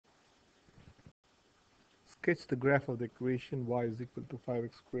sketch the graph of the equation y is equal to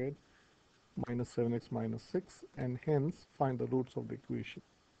 5x squared minus 7x minus 6, and hence find the roots of the equation.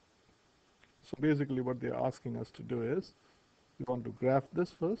 So basically what they're asking us to do is, we want to graph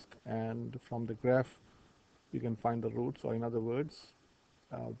this first, and from the graph you can find the roots, or in other words,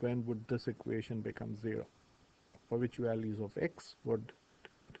 when would this equation become 0? For which values of x would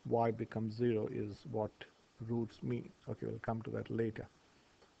y become 0 is what roots mean. Okay, we'll come to that later.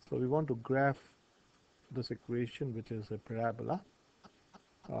 So we want to graph this equation, which is a parabola,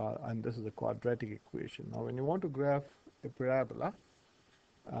 and this is a quadratic equation. Now when you want to graph a parabola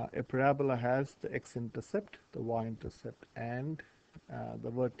has the x-intercept, the y-intercept, and the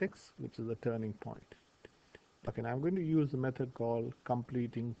vertex, which is the turning point. Okay, now I'm going to use a method called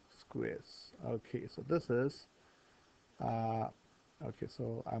completing squares. Okay, so this is okay,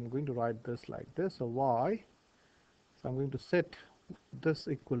 so I'm going to write this like this. So y, so I'm going to set this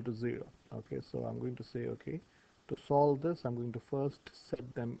equal to 0. Okay, so I'm going to say, okay, to solve this I'm going to first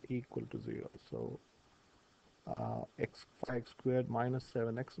set them equal to 0. So x 5x squared minus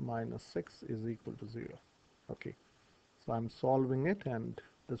 7x minus 6 is equal to 0. Okay, so I'm solving it, and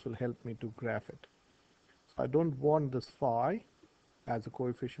this will help me to graph it. So I don't want this phi as a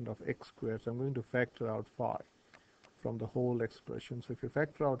coefficient of x squared, so I'm going to factor out phi from the whole expression. So if you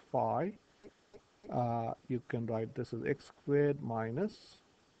factor out phi, you can write this as x squared minus,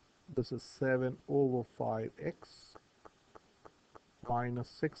 this is 7 over 5x minus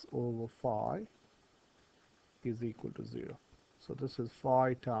 6 over phi is equal to 0. So this is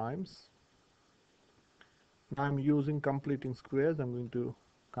phi times, now I'm using completing squares. I'm going to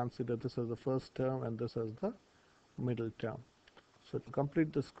consider this as the first term and this as the middle term. So to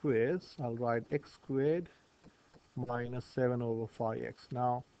complete the squares, I'll write x squared minus 7 over 5x.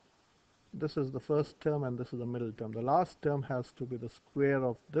 Now this is the first term and this is the middle term. The last term has to be the square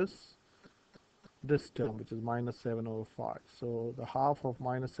of this term, which is minus 7 over 5. So the half of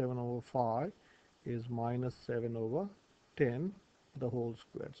minus 7 over 5 is minus 7 over 10, the whole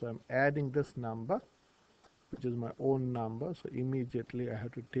squared. So I'm adding this number, which is my own number, so immediately I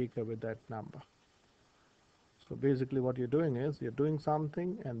have to take away that number. So basically what you're doing is you're doing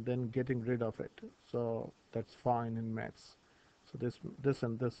something and then getting rid of it. So that's fine in maths. So this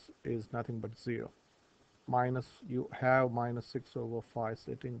and this is nothing but 0. Minus, you have minus 6 over 5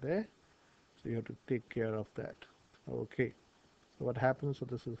 sitting there, so you have to take care of that. Okay, so what happens, so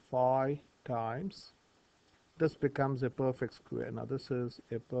this is 5 times, this becomes a perfect square. Now this is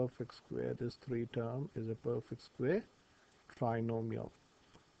a perfect square, this 3 term is a perfect square trinomial.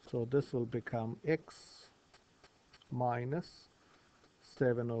 So this will become x minus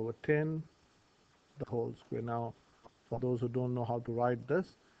 7 over 10, the whole square. Now for those who don't know how to write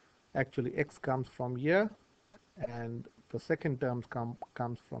this, actually x comes from here and the second term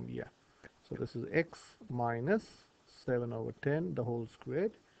comes from here. So this is x minus 7 over 10, the whole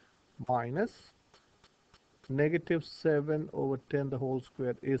squared, minus negative 7 over 10, the whole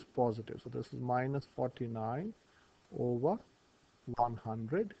squared is positive. So this is minus 49 over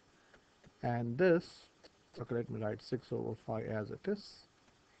 100, and this, okay, let me write 6 over 5 as it is,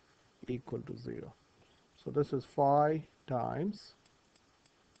 equal to 0. So this is 5 times,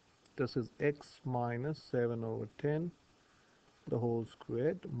 this is x minus 7 over 10, the whole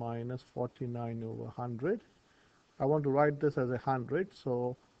squared, minus 49 over 100. I want to write this as 100,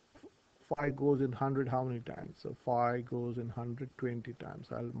 so 5 goes in 100 how many times? So 5 goes in 120 times.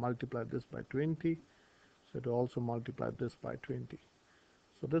 I'll multiply this by 20, so to also multiply this by 20.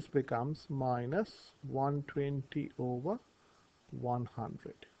 So this becomes minus 120 over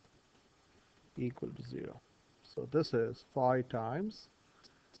 100 equal to 0. So this is 5 times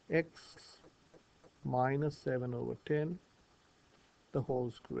x minus 7 over 10, the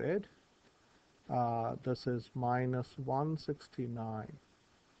whole squared. This is minus 169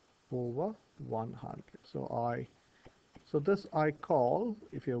 over 100. So this I call,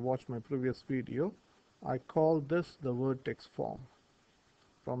 if you have watched my previous video, I call this the vertex form.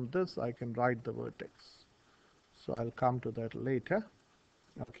 From this I can write the vertex. So I'll come to that later.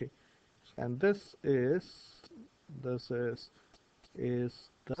 Okay, and this is the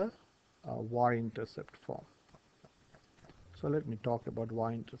y-intercept form. So let me talk about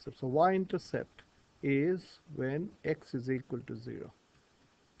y-intercept. So y-intercept is when x is equal to 0.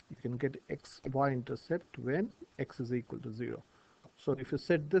 You can get y-intercept when x is equal to 0. So if you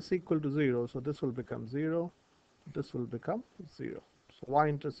set this equal to 0, so this will become 0, this will become 0. So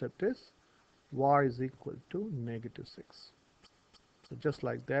y-intercept is y is equal to negative 6. So just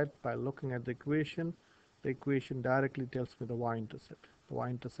like that, by looking at the equation directly tells me the y-intercept. The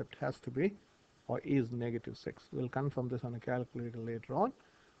y-intercept has to be or is negative 6. We'll confirm this on a calculator later on.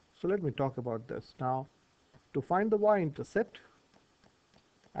 So let me talk about this. Now To find the y-intercept,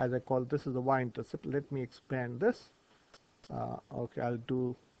 as I call this is the y-intercept, let me expand this. Okay, let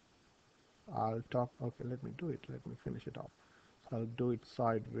me do it. Let me finish it off. So I'll do it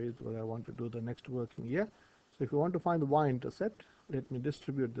sideways where I want to do the next working here. So if you want to find the y-intercept, let me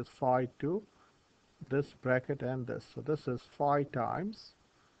distribute this phi to this bracket and this. So this is phi times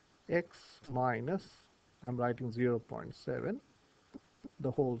x minus, I'm writing 0.7,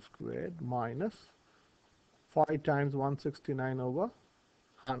 the whole squared, minus phi times 169 over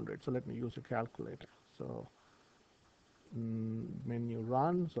 100. So let me use a calculator. So menu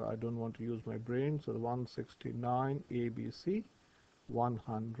run, so I don't want to use my brain. So 169 ABC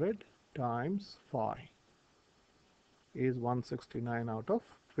 100 times phi is 169 out of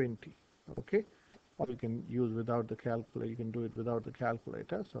 20. Okay, or you can use without the calculator. You can do it without the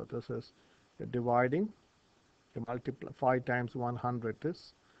calculator. So this is dividing. You multiply 5 times 100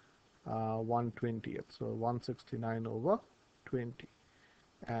 is 1/20th. So 169 over 20.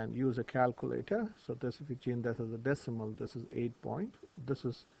 And use a calculator. So this, if you change this as a decimal, this is 8 point. This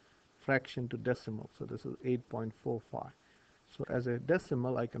is fraction to decimal. So this is 8.45. So as a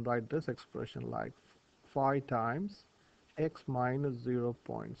decimal, I can write this expression like 5 times x minus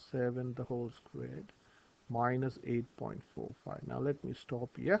 0.7 the whole squared minus 8.45. Now let me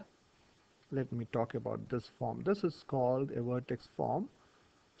stop here. Let me talk about this form. This is called a vertex form.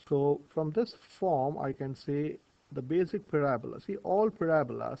 So from this form, I can say the basic parabola. See, all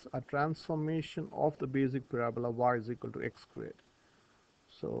parabolas are transformation of the basic parabola y is equal to x squared.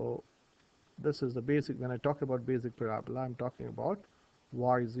 So this is the basic. When I talk about basic parabola, I'm talking about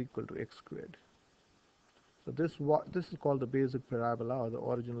y is equal to x squared. So this is called the basic parabola or the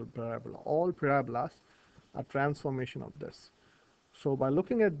original parabola. All parabolas are transformation of this. So by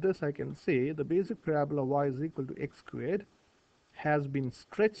looking at this, I can say the basic parabola y is equal to x squared has been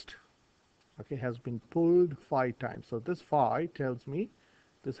stretched, okay, has been pulled 5 times. So this phi tells me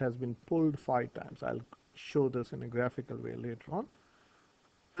this has been pulled 5 times. I'll show this in a graphical way later on.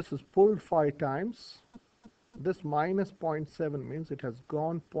 This is pulled 5 times. This minus 0.7 means it has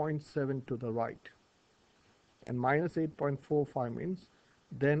gone 0.7 to the right. And minus 8.45 means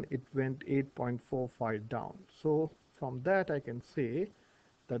then it went 8.45 down. So from that I can say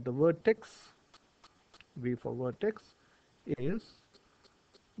that the vertex, V for vertex, is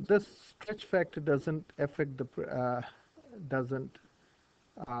this stretch factor doesn't affect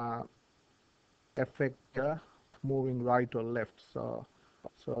the moving right or left. So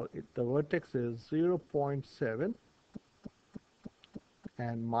the vertex is 0.7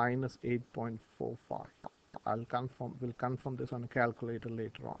 and minus 8.45. We'll confirm this on a calculator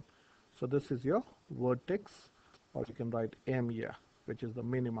later on. So this is your vertex, or you can write M here, which is the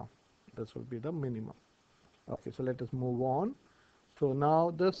minimum. This will be the minimum. Okay, so let us move on. So now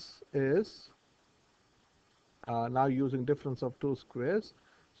this is now using difference of two squares.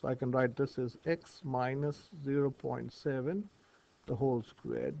 So I can write this is x minus 0.7 the whole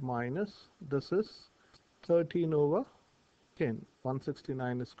squared minus this is 13 over 10.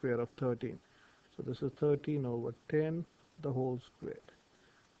 169 is square of 13. So this is 13 over 10 the whole squared.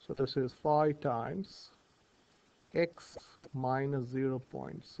 So this is 5 times x minus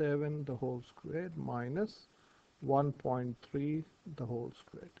 0.7 the whole squared minus 1.3 the whole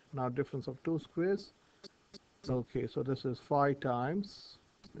squared. Now difference of two squares. Okay, so this is 5 times,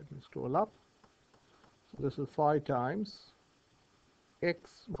 let me scroll up. So this is 5 times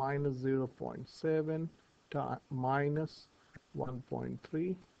x minus 0.7 minus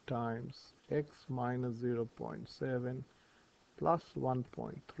 1.3 times x minus 0.7 plus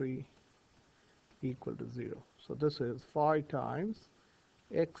 1.3 equal to 0. So this is 5 times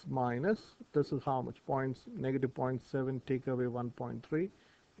x minus, this is how much points, negative 0.7 take away 1.3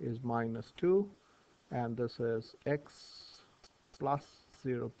 is minus 2, and this is x plus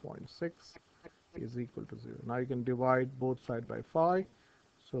 0.6 is equal to 0. Now you can divide both sides by 5.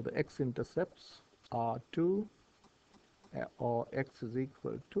 So the x-intercepts are 2 or x is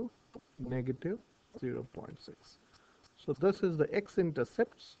equal to negative 0.6. So this is the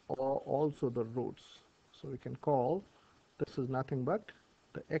x-intercepts or also the roots. So we can call this is nothing but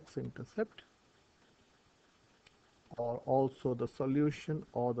the x-intercept or also the solution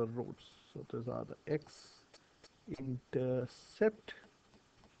or the roots. So these are the x-intercept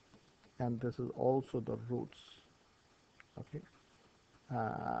and this is also the roots. Okay.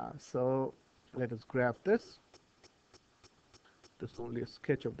 So let us graph this. This is only a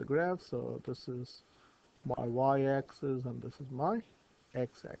sketch of the graph. So this is my y-axis and this is my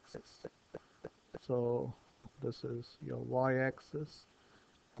x-axis. So this is your y-axis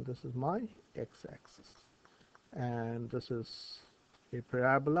and this is my x-axis, and this is a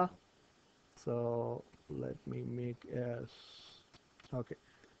parabola So let me make as, okay,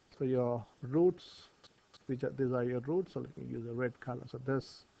 so your roots, these are your roots, so let me use a red color. So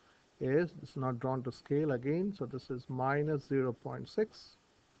this is not drawn to scale again, so this is minus 0.6,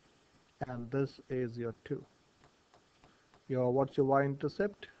 and this is your 2. What's your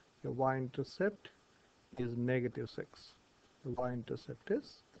y-intercept? Your y-intercept is negative 6. The y-intercept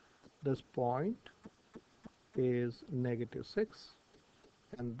is, this point is negative 6,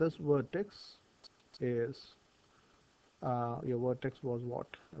 and this vertex is, your vertex was what?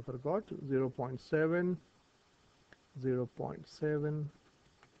 I forgot. 0.7, 0.7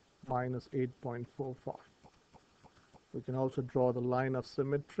 minus 8.45. We can also draw the line of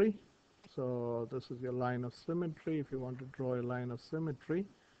symmetry. So this is your line of symmetry. If you want to draw a line of symmetry,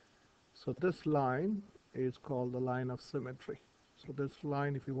 so this line is called the line of symmetry. So this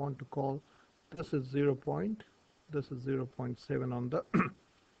line, if you want to call, this is 0.7 on the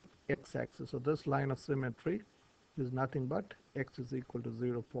x-axis. So this line of symmetry is nothing but x is equal to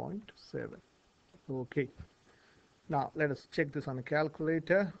 0.7. Okay. Now let us check this on a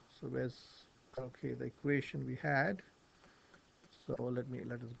calculator. So where's, okay, the equation we had. So let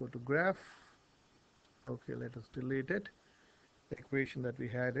us go to graph. Okay, let us delete it. The equation that we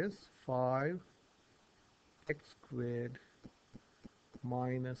had is 5x squared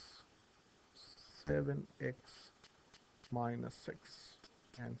minus 7x minus 6,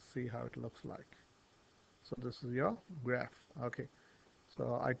 and see how it looks like. So this is your graph. Okay,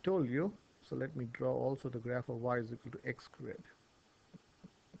 so I told you, so let me draw also the graph of y is equal to x squared.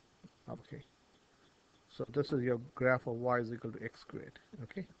 Okay, so this is your graph of y is equal to x squared.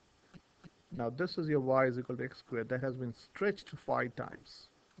 Okay, now this is your y is equal to x squared that has been stretched 5 times.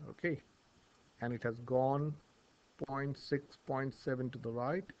 Okay, and it has gone 0.6, 0.7 to the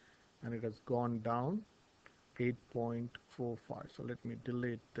right, and it has gone down 8.45. So let me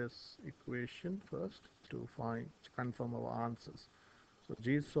delete this equation first to confirm our answers. So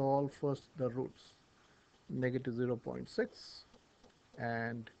G solve first the roots, negative 0.6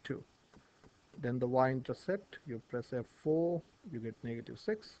 and 2. Then the y-intercept, you press F4, you get negative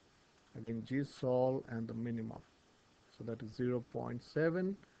 6. Again G solve and the minimum. So that is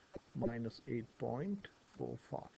 0.7 minus 8.45.